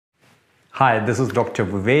Hi, this is Dr.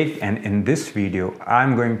 Vivek, and in this video,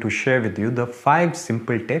 I'm going to share with you the 5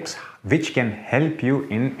 simple tips which can help you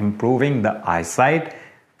in improving the eyesight.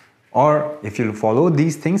 Or if you follow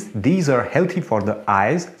these things, these are healthy for the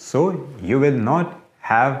eyes, so you will not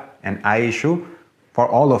have an eye issue for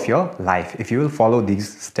all of your life if you will follow these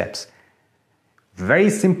steps. Very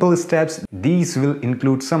simple steps. These will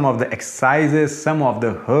include some of the exercises, some of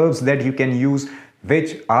the herbs that you can use,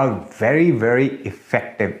 which are very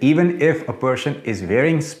effective. Even if a person is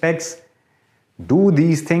wearing specs, do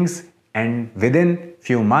these things and within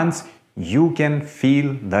few months you can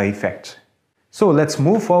feel the effects. So let's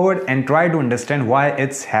move forward and try to understand why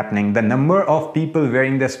it's happening. The number of people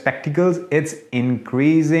wearing the spectacles, it's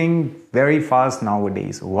increasing very fast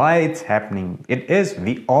nowadays. Why it's happening? It is,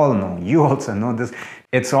 we all know, you also know this.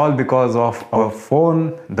 It's all because of our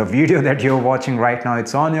phone. The video that you're watching right now,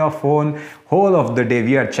 it's on your phone. Whole of the day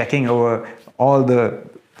we are checking over all the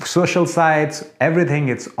social sites, everything,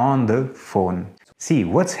 it's on the phone. See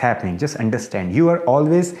what's happening, just understand. You are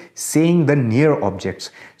always seeing the near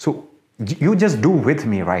objects. So you just do with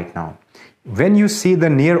me right now. When you see the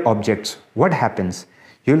near objects, what happens?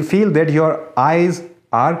 You'll feel that your eyes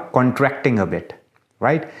are contracting a bit,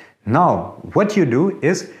 right? Now, what you do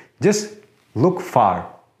is just look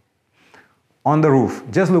far on the roof.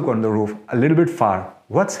 Just look on the roof a little bit far.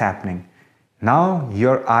 What's happening? Now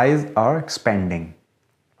your eyes are expanding.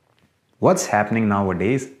 What's happening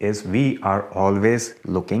nowadays is we are always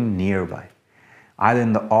looking nearby. Either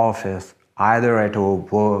in the office, either at our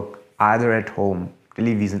work, either at home,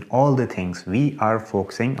 television, all the things, we are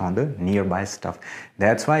focusing on the nearby stuff.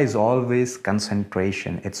 That's why it's always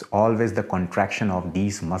concentration. It's always the contraction of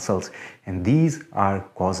these muscles. And these are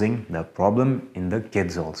causing the problem in the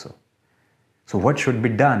kids also. So what should be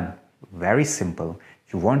done? Very simple.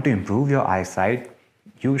 If you want to improve your eyesight,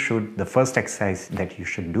 the first exercise that you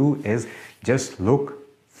should do is just look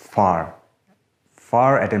far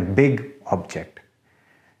at a big object.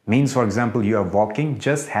 Means, for example, you are walking,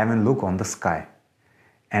 just have a look on the sky.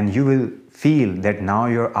 And you will feel that now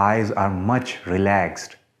your eyes are much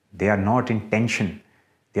relaxed. They are not in tension.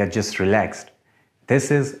 They are just relaxed.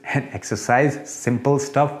 This is an exercise, simple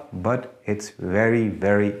stuff, but it's very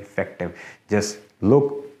effective. Just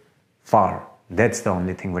look far. That's the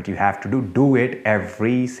only thing what you have to do. Do it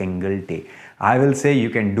every single day. I will say you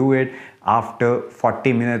can do it after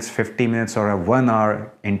 40 minutes, 50 minutes or a 1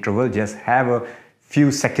 hour interval. Just have a few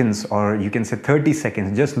seconds, or you can say 30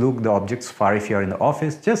 seconds. Just look the objects far. If you're in the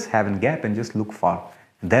office, just have a gap and just look far.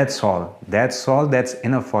 That's all. That's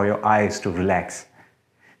enough for your eyes to relax.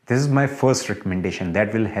 This is my first recommendation.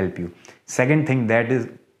 That will help you. Second thing that is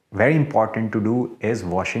very important to do is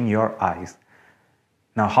washing your eyes.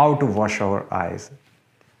 Now, how to wash our eyes?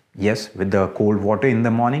 Yes, with the cold water in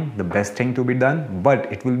the morning, the best thing to be done, but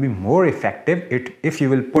it will be more effective if you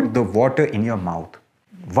will put the water in your mouth.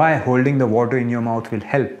 Why holding the water in your mouth will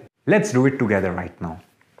help? Let's do it together right now.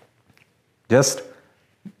 Just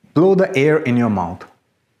blow the air in your mouth.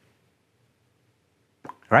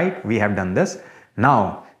 Right? We have done this.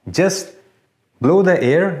 Now, just blow the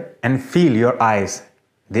air and feel your eyes.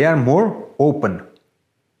 They are more open.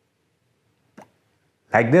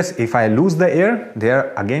 Like this, if I lose the air, they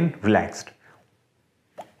are again relaxed.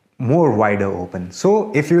 More wider open.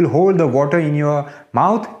 So, if you will hold the water in your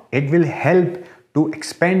mouth, it will help to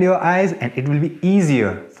expand your eyes and it will be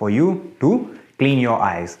easier for you to clean your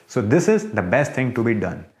eyes. So this is the best thing to be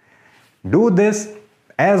done. Do this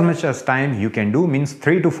as much as time you can do, means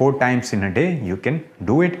 3 to 4 times in a day you can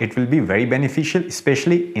do it. It will be very beneficial,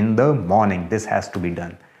 especially in the morning. This has to be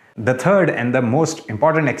done. The third and the most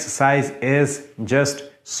important exercise is just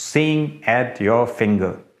seeing at your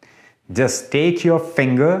finger. Just take your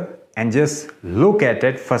finger and just look at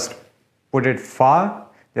it. First put it far,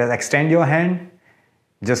 just extend your hand.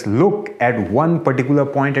 Just look at one particular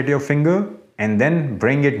point at your finger and then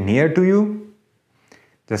bring it near to you.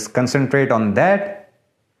 Just concentrate on that.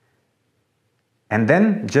 And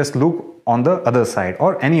then just look on the other side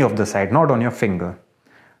or any of the side, not on your finger.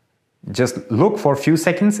 Just look for a few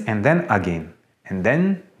seconds and then again. And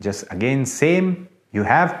then just again same. You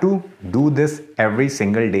have to do this every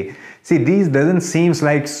single day. See, these doesn't seem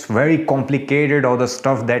like very complicated or the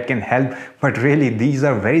stuff that can help, but really these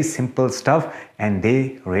are very simple stuff and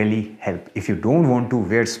they really help. If you don't want to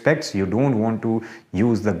wear specs, you don't want to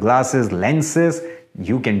use the glasses, lenses,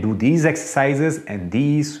 you can do these exercises and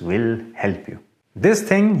these will help you. This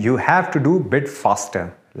thing you have to do a bit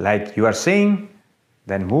faster. Like you are saying,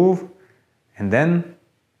 then move and then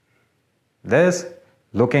this,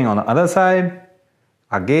 looking on the other side.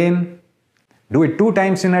 Again, do it 2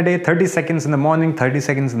 times in a day, 30 seconds in the morning, 30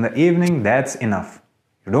 seconds in the evening, that's enough.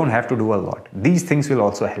 You don't have to do a lot. These things will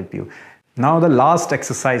also help you. Now the last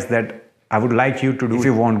exercise that I would like you to do if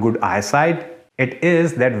you want good eyesight, it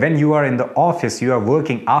is that when you are in the office, you are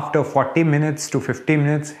working, after 40 minutes to 50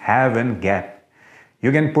 minutes, have a gap.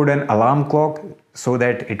 You can put an alarm clock so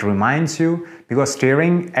that it reminds you, because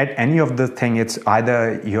staring at any of the thing, it's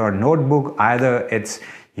either your notebook, either it's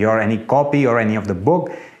your any copy or any of the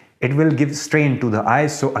book, it will give strain to the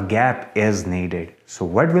eyes, so a gap is needed. So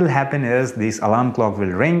what will happen is this alarm clock will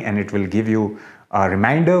ring and it will give you a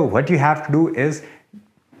reminder. What you have to do is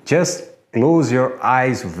just close your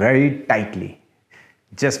eyes very tightly.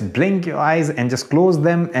 Just blink your eyes and just close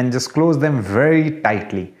them, and just close them very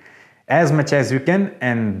tightly as much as you can,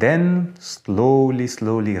 and then slowly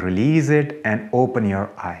release it and open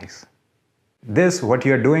your eyes. This, what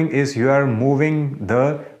you are doing is you are moving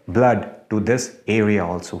the blood to this area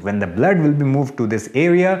also. When the blood will be moved to this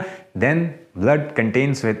area, then blood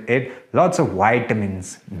contains with it lots of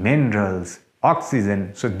vitamins, minerals,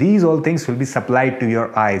 oxygen. So these all things will be supplied to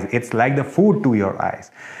your eyes. It's like the food to your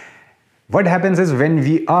eyes. What happens is when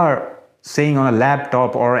we are saying on a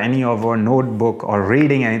laptop or any of our notebook or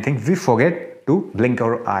reading anything, we forget to blink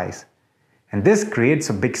our eyes. And this creates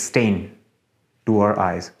a big stain to our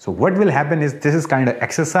eyes. So what will happen is, this is kind of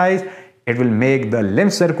exercise. It will make the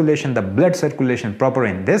lymph circulation, the blood circulation proper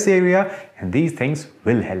in this area, and these things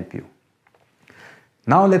will help you.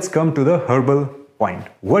 Now let's come to the herbal point.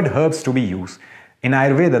 What herbs to be used? In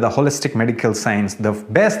Ayurveda, the holistic medical science, the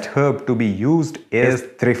best herb to be used is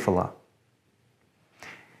Triphala.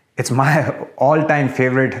 It's my all-time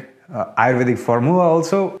favorite Ayurvedic formula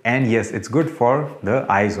also, and yes, it's good for the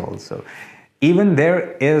eyes also. Even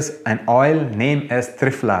there is an oil named as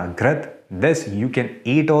Triphala, ghrit. This you can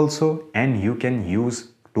eat also, and you can use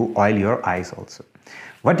to oil your eyes also.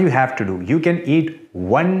 What you have to do, you can eat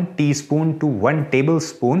 1 teaspoon to 1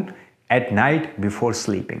 tablespoon at night before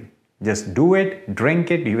sleeping. Just do it,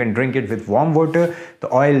 drink it. You can drink it with warm water.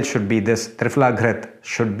 The oil should be this Triphala ghrit,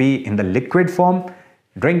 should be in the liquid form.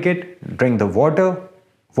 Drink it, drink the water,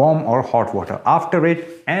 warm or hot water after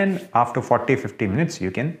it, and after 40-50 minutes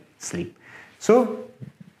you can sleep. So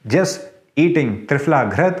just eating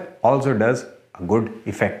Triphala ghrit also does a good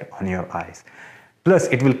effect on your eyes. Plus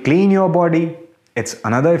it will clean your body. It's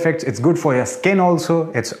another effect. It's good for your skin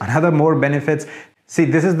also. It's another more benefits. See,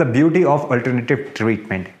 this is the beauty of alternative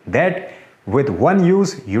treatment, that with one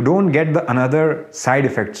use you don't get the another side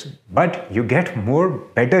effects, but you get more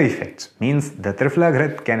better effects. Means the Triphala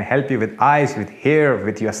ghrit can help you with eyes, with hair,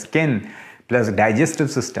 with your skin, plus digestive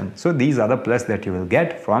system. So these are the plus that you will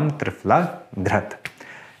get from Triphala ghrit.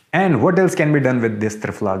 And what else can be done with this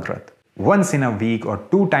Triphala ghrit? Once in a week or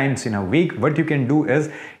 2 times in a week, what you can do is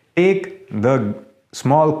take the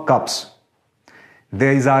small cups.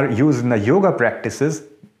 These are used in the yoga practices.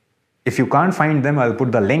 If you can't find them, I'll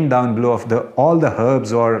put the link down below of all the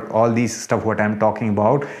herbs or all these stuff what I'm talking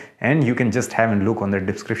about, and you can just have a look on the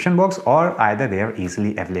description box, or either they are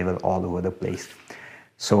easily available all over the place.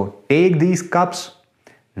 So take these cups,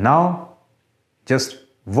 now just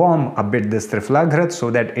warm a bit this Triphala ghrit so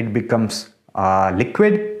that it becomes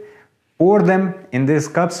liquid. Pour them in these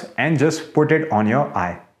cups and just put it on your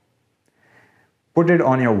eye. Put it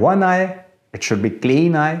on your one eye, it should be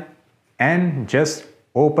clean eye, and just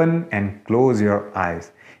open and close your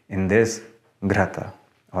eyes in this ghrita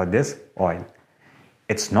or this oil.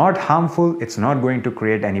 It's not harmful, it's not going to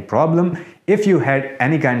create any problem. If you had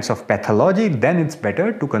any kinds of pathology, then it's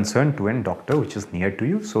better to consult to a doctor which is near to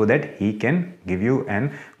you, so that he can give you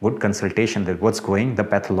a good consultation that what's going, the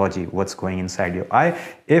pathology, what's going inside your eye.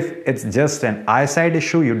 If it's just an eyesight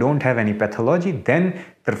issue, you don't have any pathology, then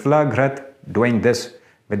Triphala ghrit, doing this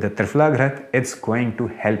with the Triphala ghrit, it's going to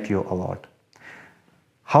help you a lot.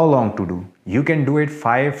 How long to do? You can do it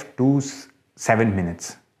 5 to 7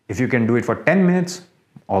 minutes. If you can do it for 10 minutes,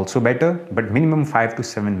 also better, but minimum 5 to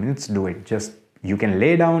 7 minutes do it. Just you can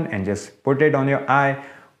lay down and just put it on your eye,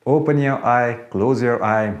 open your eye, close your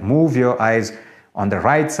eye, move your eyes on the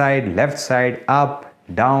right side, left side, up,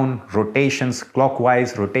 down, rotations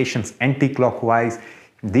clockwise, rotations anti-clockwise.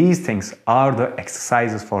 These things are the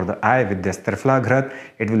exercises for the eye with this Triphala ghrit.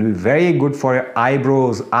 It will be very good for your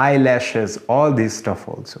eyebrows, eyelashes, all this stuff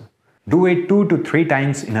also. Do it 2 to 3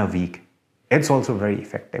 times in a week. It's also very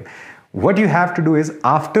effective. What you have to do is,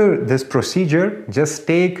 after this procedure, just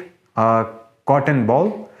take a cotton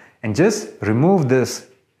ball and just remove this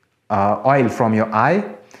oil from your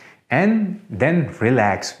eye and then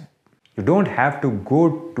relax. You don't have to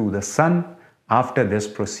go to the sun after this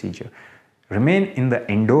procedure. Remain in the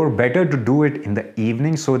indoor. Better to do it in the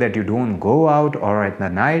evening so that you don't go out, or at the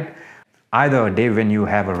night, either a day when you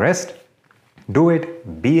have a rest. Do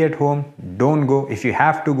it, be at home, don't go. If you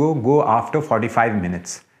have to go, go after 45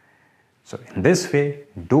 minutes. So in this way,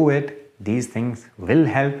 do it. These things will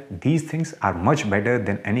help. These things are much better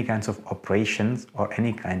than any kinds of operations or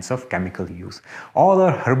any kinds of chemical use. All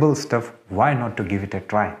the herbal stuff, why not to give it a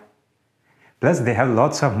try? Plus, they have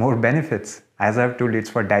lots of more benefits. As I've told you,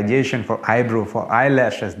 it's for digestion, for eyebrow, for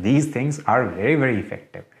eyelashes. These things are very, very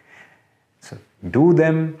effective. So do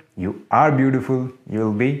them. You are beautiful. You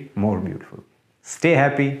will be more beautiful. Stay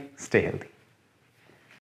happy, stay healthy.